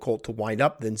difficult to wind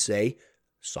up than, say,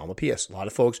 Psalmopoeus. A lot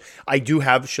of folks, I do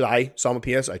have shy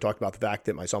Psalmopoeus. I talked about the fact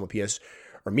that my Psalmopoeus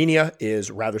Armenia is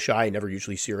rather shy. I never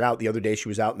usually see her out. The other day she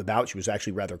was out and about. She was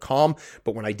actually rather calm.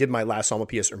 But when I did my last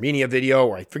Psalmopoeus Armenia video,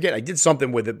 or I forget, I did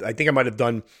something with it. I think I might have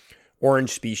done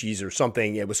orange species or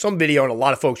something. It was some video and a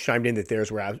lot of folks chimed in that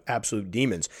theirs were absolute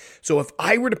demons. So if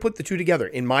I were to put the two together,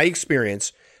 in my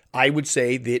experience, I would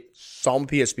say that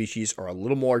Psalmopoeus species are a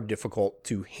little more difficult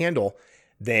to handle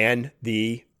than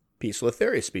the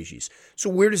Poecilotheria species. So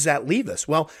where does that leave us?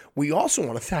 Well, we also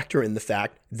want to factor in the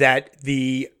fact that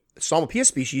the Psalmopoeus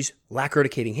species lack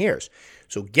urticating hairs.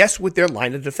 So guess what their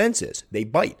line of defense is? They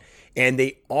bite. And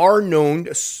they are known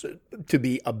to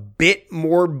be a bit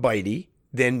more bitey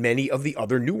than many of the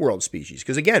other New World species.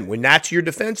 Because again, when that's your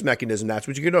defense mechanism, that's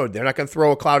what you're going to do. They're not going to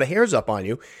throw a cloud of hairs up on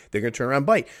you. They're going to turn around and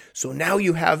bite. So now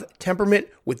you have temperament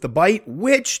with the bite,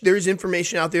 which there's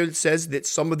information out there that says that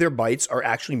some of their bites are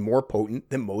actually more potent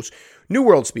than most New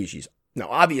World species. Now,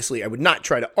 obviously, I would not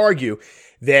try to argue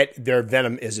that their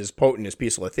venom is as potent as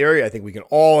Poecilotheria. I think we can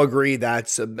all agree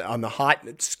that's on the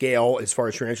hot scale as far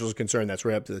as tarantulas are concerned. That's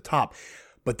right up to the top.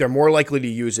 But they're more likely to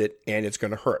use it, and it's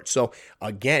going to hurt. So,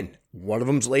 again, one of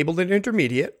them's labeled an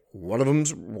intermediate. One of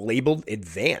them's labeled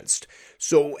advanced.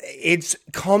 So it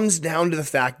comes down to the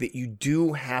fact that you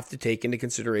do have to take into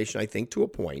consideration, I think, to a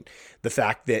point, the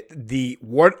fact that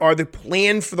what are the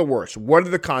plan for the worst? What are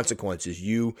the consequences?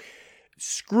 You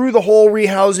screw the whole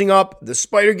rehousing up, the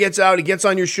spider gets out, it gets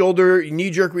on your shoulder, you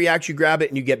knee-jerk react, you grab it,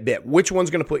 and you get bit. Which one's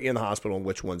going to put you in the hospital and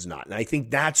which one's not? And I think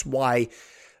that's why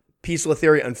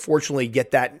Poecilotheria, unfortunately,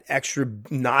 get that extra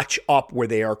notch up where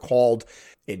they are called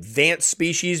advanced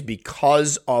species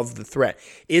because of the threat.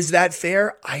 Is that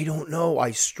fair? I don't know.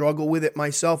 I struggle with it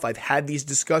myself. I've had these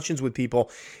discussions with people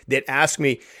that ask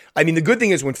me. I mean, the good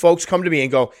thing is when folks come to me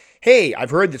and go, hey, I've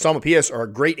heard that Psalmopoeus are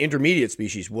a great intermediate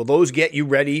species. Will those get you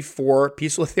ready for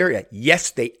Poecilotheria?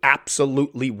 Yes, they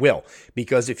absolutely will.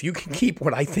 Because if you can keep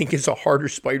what I think is a harder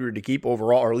spider to keep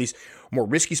overall, or at least more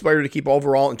risky spider to keep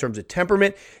overall in terms of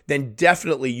temperament, then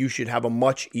definitely you should have a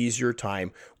much easier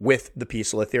time with the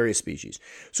Poecilotheria species.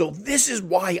 So this is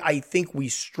why I think we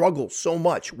struggle so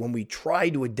much when we try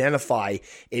to identify,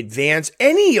 advance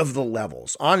any of the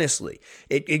levels, honestly.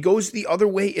 It goes the other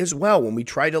way as well when we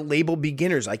try to label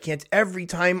beginners. Every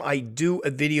time I do a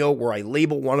video where I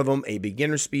label one of them a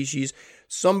beginner species,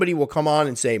 somebody will come on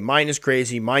and say, mine is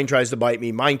crazy, mine tries to bite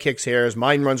me, mine kicks hairs,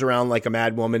 mine runs around like a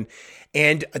mad woman.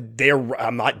 And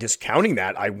I'm not discounting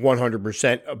that. I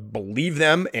 100% believe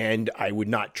them, and I would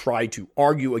not try to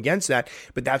argue against that.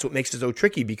 But that's what makes it so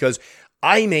tricky, because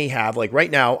I may have, like right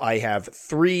now, I have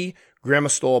 3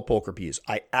 Grammostola pulchripes.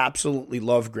 I absolutely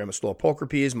love Grammostola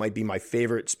pulchripes. Might be my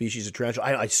favorite species of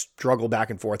tarantula. I struggle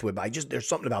back and forth with, but there's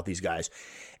something about these guys.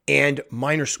 And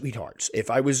mine are sweethearts.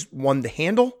 If I was one to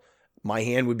handle, my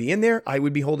hand would be in there. I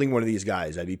would be holding one of these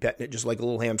guys. I'd be petting it just like a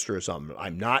little hamster or something.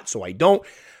 I'm not, so I don't,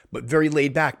 but very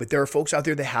laid back. But there are folks out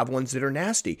there that have ones that are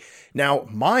nasty. Now,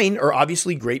 mine are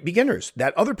obviously great beginners.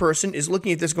 That other person is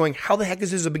looking at this going, how the heck is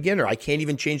this a beginner? I can't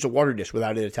even change the water dish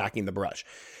without it attacking the brush.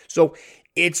 So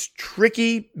it's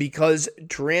tricky because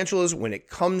tarantulas, when it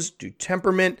comes to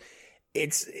temperament,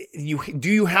 do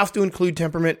you have to include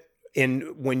temperament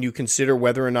when you consider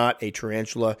whether or not a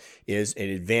tarantula is an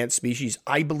advanced species?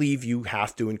 I believe you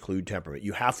have to include temperament.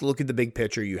 You have to look at the big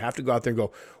picture. You have to go out there and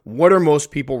go, what are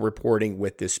most people reporting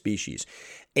with this species?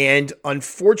 And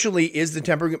unfortunately, is the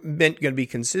temperament going to be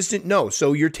consistent? No.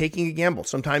 So you're taking a gamble.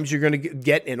 Sometimes you're going to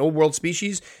get an old world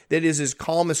species that is as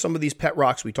calm as some of these pet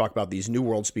rocks we talk about, these new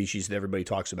world species that everybody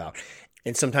talks about.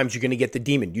 And sometimes you're going to get the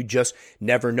demon. You just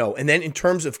never know. And then in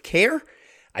terms of care,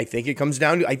 I think it comes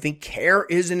down to, I think care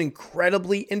is an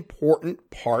incredibly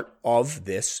important part of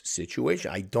this situation.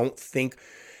 I don't think,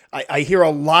 I hear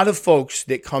a lot of folks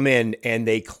that come in and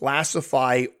they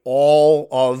classify all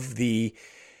of the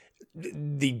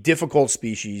difficult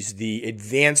species, the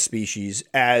advanced species,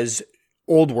 as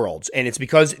old worlds. And it's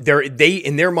because they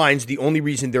in their minds, the only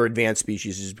reason they're advanced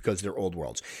species is because they're old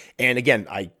worlds. And again,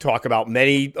 I talk about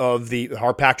many of the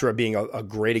Harpactira being a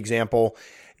great example,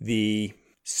 the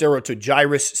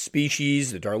Ceratogyrus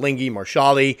species, the Darlingi,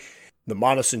 Marshalli, the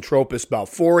Monocentropus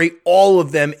balfouri, all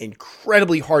of them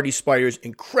incredibly hardy spiders,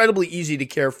 incredibly easy to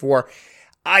care for.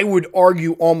 I would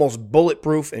argue almost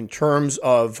bulletproof in terms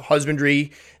of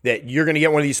husbandry, that you're going to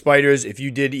get one of these spiders. If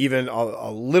you did even a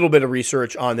little bit of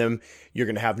research on them, you're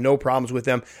going to have no problems with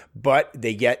them. But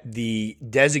they get the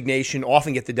designation,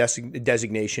 often get the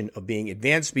designation of being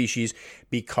advanced species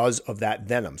because of that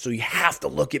venom. So you have to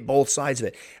look at both sides of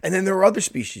it. And then there are other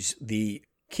species, the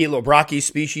Chilobrachys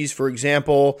species, for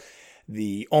example,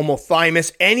 the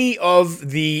Omothymus, any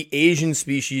of the Asian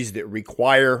species that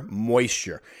require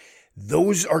moisture.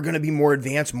 Those are going to be more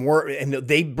advanced, and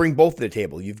they bring both to the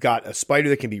table. You've got a spider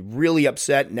that can be really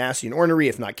upset, nasty, and ornery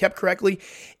if not kept correctly.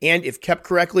 And if kept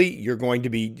correctly, you're going to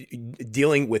be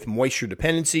dealing with moisture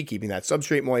dependency, keeping that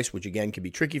substrate moist, which again can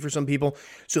be tricky for some people.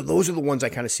 So those are the ones I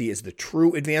kind of see as the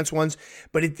true advanced ones.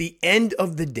 But at the end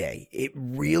of the day, it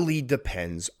really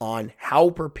depends on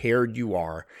how prepared you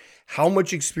are, how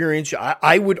much experience.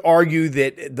 I would argue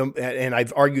that, and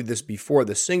I've argued this before,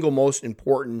 the single most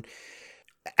important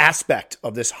aspect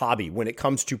of this hobby when it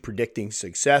comes to predicting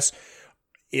success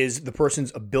is the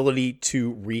person's ability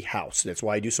to rehouse. That's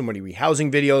why I do so many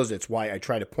rehousing videos. That's why I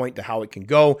try to point to how it can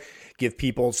go, give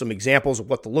people some examples of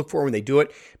what to look for when they do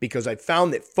it, because I've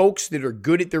found that folks that are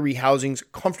good at their rehousings,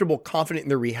 comfortable, confident in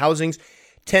their rehousings,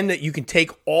 you can take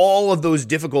all of those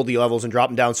difficulty levels and drop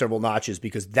them down several notches,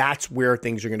 because that's where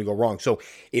things are going to go wrong. So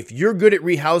if you're good at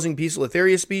rehousing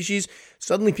Poecilotheria species,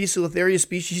 suddenly Poecilotheria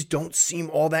species don't seem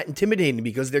all that intimidating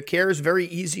because their care is very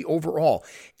easy overall.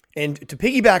 And to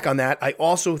piggyback on that, I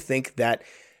also think that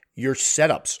your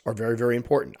setups are very, very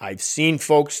important. I've seen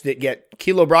folks that get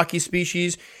Chilobrachys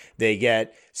species, they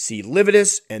get C.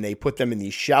 lividus, and they put them in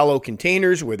these shallow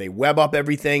containers where they web up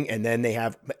everything, and then they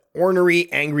have ornery,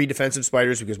 angry defensive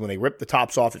spiders because when they rip the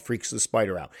tops off, it freaks the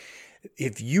spider out.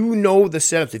 If you know the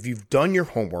setups, if you've done your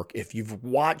homework, if you've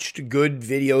watched good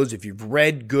videos, if you've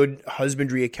read good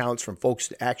husbandry accounts from folks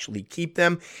that actually keep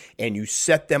them, and you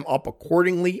set them up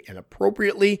accordingly and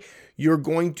appropriately, you're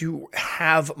going to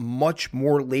have much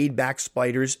more laid back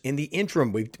spiders in the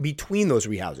interim between those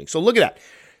rehousings. So look at that.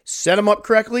 Set them up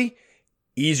correctly,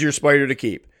 easier spider to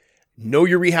keep. Know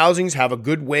your rehousings, have a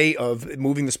good way of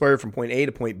moving the spider from point A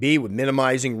to point B with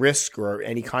minimizing risk or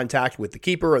any contact with the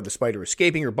keeper or the spider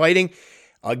escaping or biting.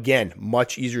 Again,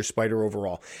 much easier spider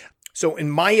overall. So in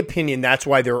my opinion, that's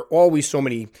why there are always so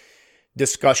many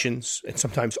discussions and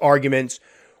sometimes arguments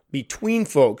between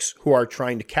folks who are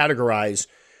trying to categorize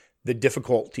the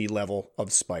difficulty level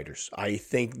of spiders. I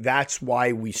think that's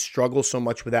why we struggle so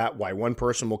much with that, why one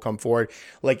person will come forward.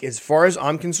 Like, as far as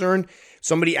I'm concerned,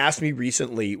 somebody asked me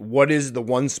recently, what is the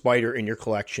one spider in your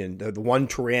collection, the one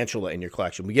tarantula in your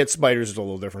collection? We get spiders, is a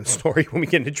little different story. When we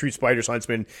get into true spiders,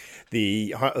 huntsman,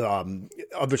 the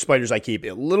other spiders I keep,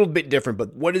 a little bit different,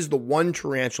 but what is the one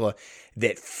tarantula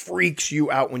that freaks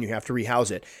you out when you have to rehouse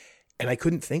it? And I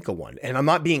couldn't think of one. And I'm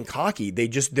not being cocky.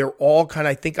 They're all kind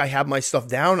of, I think I have my stuff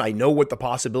down. I know what the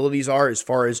possibilities are as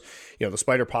far as, the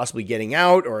spider possibly getting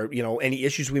out or, any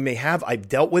issues we may have. I've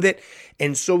dealt with it.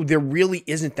 And so there really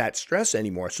isn't that stress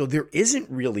anymore. So there isn't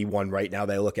really one right now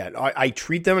that I look at. I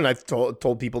treat them, and I've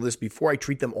told people this before, I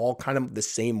treat them all kind of the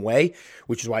same way,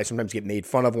 which is why I sometimes get made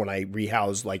fun of when I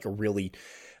rehouse like a really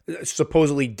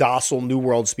supposedly docile New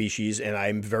World species, and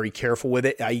I'm very careful with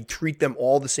it. I treat them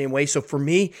all the same way. So for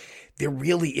me, there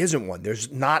really isn't one.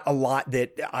 There's not a lot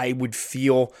that I would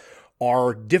feel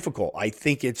are difficult. I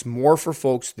think it's more for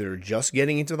folks that are just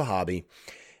getting into the hobby,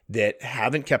 that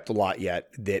haven't kept a lot yet,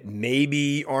 that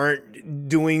maybe aren't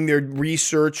doing their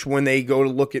research when they go to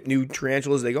look at new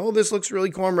tarantulas. They go, oh, this looks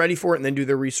really cool, I'm ready for it, and then do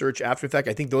their research after the fact.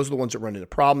 I think those are the ones that run into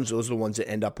problems. Those are the ones that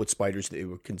end up with spiders that they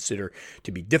would consider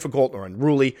to be difficult or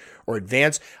unruly or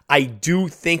advanced. I do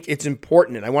think it's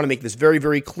important, and I want to make this very,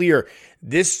 very clear.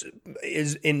 This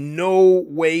is in no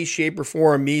way, shape, or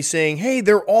form me saying, hey,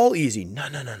 they're all easy. No.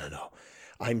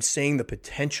 I'm saying the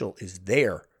potential is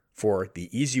there for the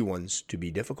easy ones to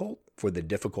be difficult, for the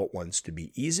difficult ones to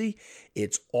be easy.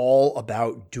 It's all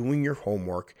about doing your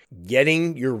homework,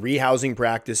 getting your rehousing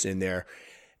practice in there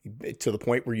to the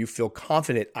point where you feel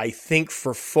confident. I think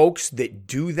for folks that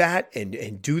do that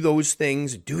and do those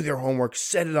things, do their homework,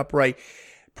 set it up right,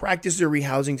 practice their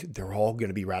rehousing, they're all going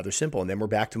to be rather simple. And then we're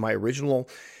back to my original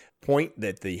point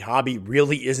that the hobby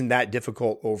really isn't that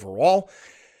difficult overall.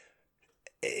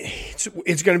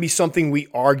 It's going to be something we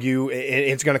argue, and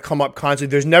it's going to come up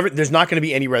constantly. There's not going to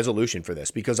be any resolution for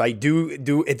this, because I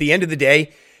do at the end of the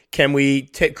day, could we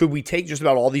take just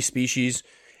about all these species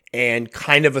and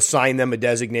kind of assign them a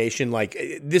designation like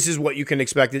this is what you can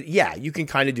expect? Yeah, you can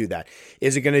kind of do that.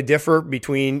 Is it going to differ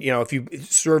between, if you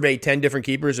survey 10 different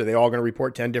keepers, are they all going to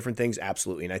report 10 different things?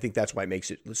 Absolutely. And I think that's why it makes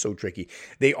it so tricky.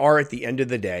 They are, at the end of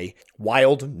the day,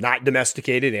 wild, not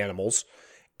domesticated animals.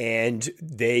 And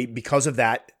because of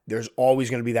that, there's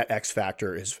always going to be that X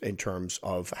factor in terms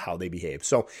of how they behave.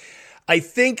 So I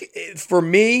think for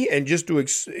me, and just to,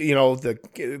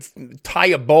 tie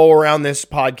a bow around this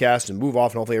podcast and move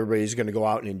off, and hopefully everybody's going to go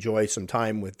out and enjoy some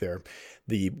time with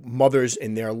the mothers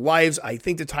in their lives, I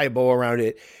think to tie a bow around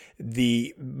it,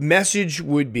 the message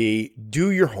would be do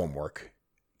your homework,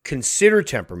 consider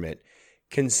temperament,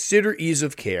 consider ease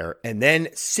of care, and then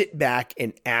sit back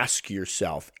and ask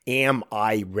yourself, am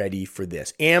I ready for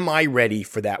this? Am I ready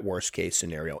for that worst case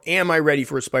scenario? Am I ready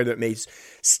for a spider that may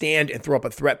stand and throw up a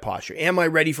threat posture? Am I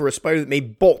ready for a spider that may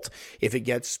bolt if it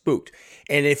gets spooked?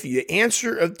 And if the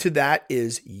answer to that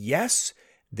is yes,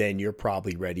 then you're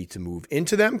probably ready to move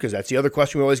into them, because that's the other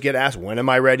question we always get asked. When am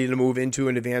I ready to move into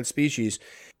an advanced species?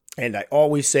 And I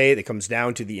always say it comes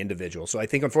down to the individual. So I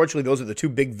think, unfortunately, those are the two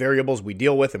big variables we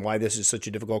deal with and why this is such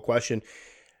a difficult question.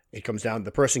 It comes down to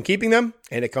the person keeping them,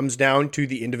 and it comes down to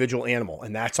the individual animal.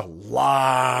 And that's a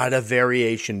lot of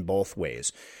variation both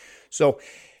ways. So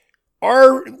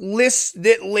our lists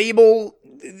that label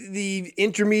the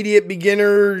intermediate,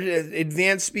 beginner,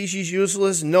 advanced species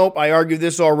useless, nope, I argued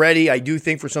this already. I do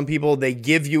think for some people, they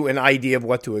give you an idea of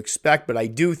what to expect, but I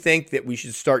do think that we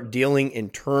should start dealing in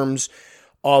terms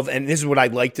of, and this is what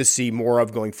I'd like to see more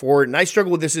of going forward. And I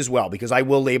struggle with this as well, because I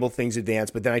will label things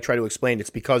advanced, but then I try to explain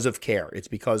it's because of care. It's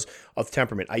because of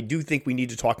temperament. I do think we need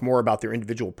to talk more about their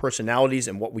individual personalities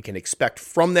and what we can expect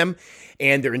from them,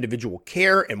 and their individual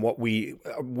care and what we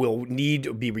will need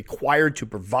to be required to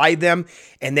provide them,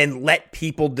 and then let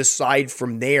people decide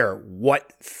from there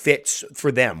what fits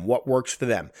for them, what works for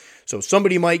them. So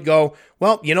somebody might go,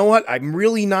 well, you know what? I'm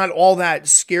really not all that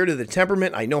scared of the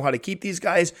temperament. I know how to keep these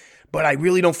guys, but I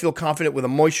really don't feel confident with a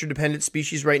moisture-dependent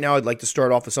species right now. I'd like to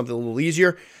start off with something a little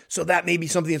easier. So that may be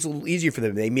something that's a little easier for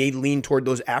them. They may lean toward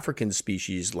those African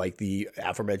species like the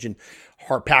aforementioned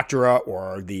Harpactera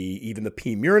or even the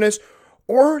P. murinus.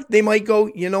 Or they might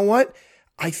go, you know what?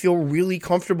 I feel really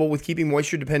comfortable with keeping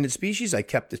moisture-dependent species. I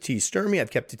kept the T. sturmey,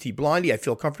 I've kept the T. blondie. I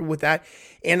feel comfortable with that,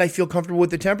 and I feel comfortable with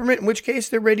the temperament, in which case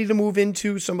they're ready to move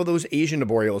into some of those Asian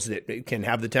arboreals that can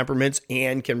have the temperaments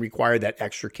and can require that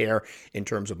extra care in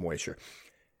terms of moisture.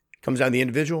 Comes down to the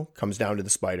individual, comes down to the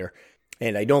spider.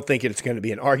 And I don't think it's going to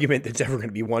be an argument that's ever going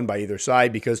to be won by either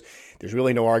side, because there's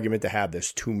really no argument to have.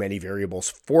 There's too many variables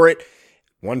for it.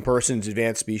 One person's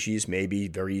advanced species may be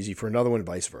very easy for another one,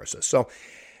 vice versa. So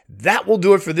that will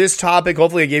do it for this topic.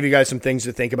 Hopefully I gave you guys some things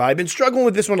to think about. I've been struggling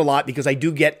with this one a lot because I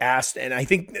do get asked, and I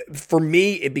think for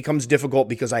me it becomes difficult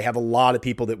because I have a lot of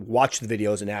people that watch the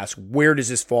videos and ask, where does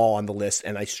this fall on the list?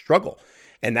 And I struggle.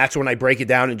 And that's when I break it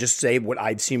down and just say what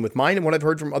I've seen with mine and what I've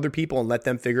heard from other people and let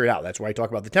them figure it out. That's where I talk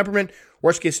about the temperament,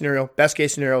 worst case scenario, best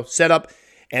case scenario, setup,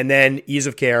 and then ease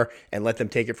of care, and let them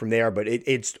take it from there. But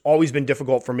it's always been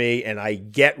difficult for me, and I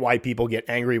get why people get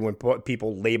angry when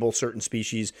people label certain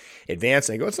species advanced.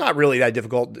 And I go, it's not really that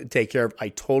difficult to take care of. I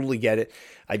totally get it.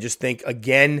 I just think,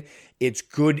 again, it's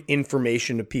good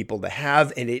information to people to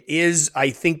have, and it is, I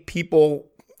think people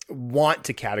want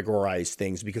to categorize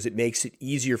things because it makes it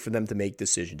easier for them to make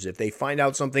decisions. If they find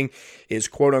out something is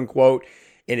quote unquote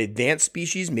an advanced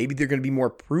species, maybe they're going to be more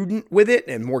prudent with it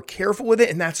and more careful with it.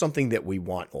 And that's something that we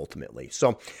want ultimately.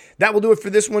 So that will do it for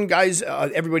this one, guys.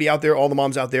 Everybody out there, all the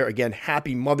moms out there, again,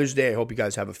 happy Mother's Day. I hope you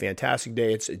guys have a fantastic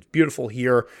day. It's beautiful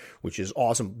here, which is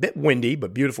awesome. A bit windy,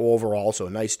 but beautiful overall. So a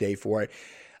nice day for it.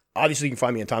 Obviously, you can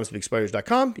find me on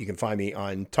thomasbigspiders.com. You can find me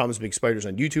on Thomas Big Spiders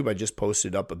on YouTube. I just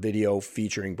posted up a video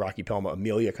featuring Brachypelma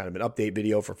amelia, kind of an update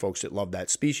video for folks that love that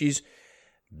species.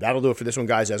 That'll do it for this one,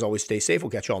 guys. As always, stay safe. We'll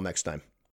catch you all next time.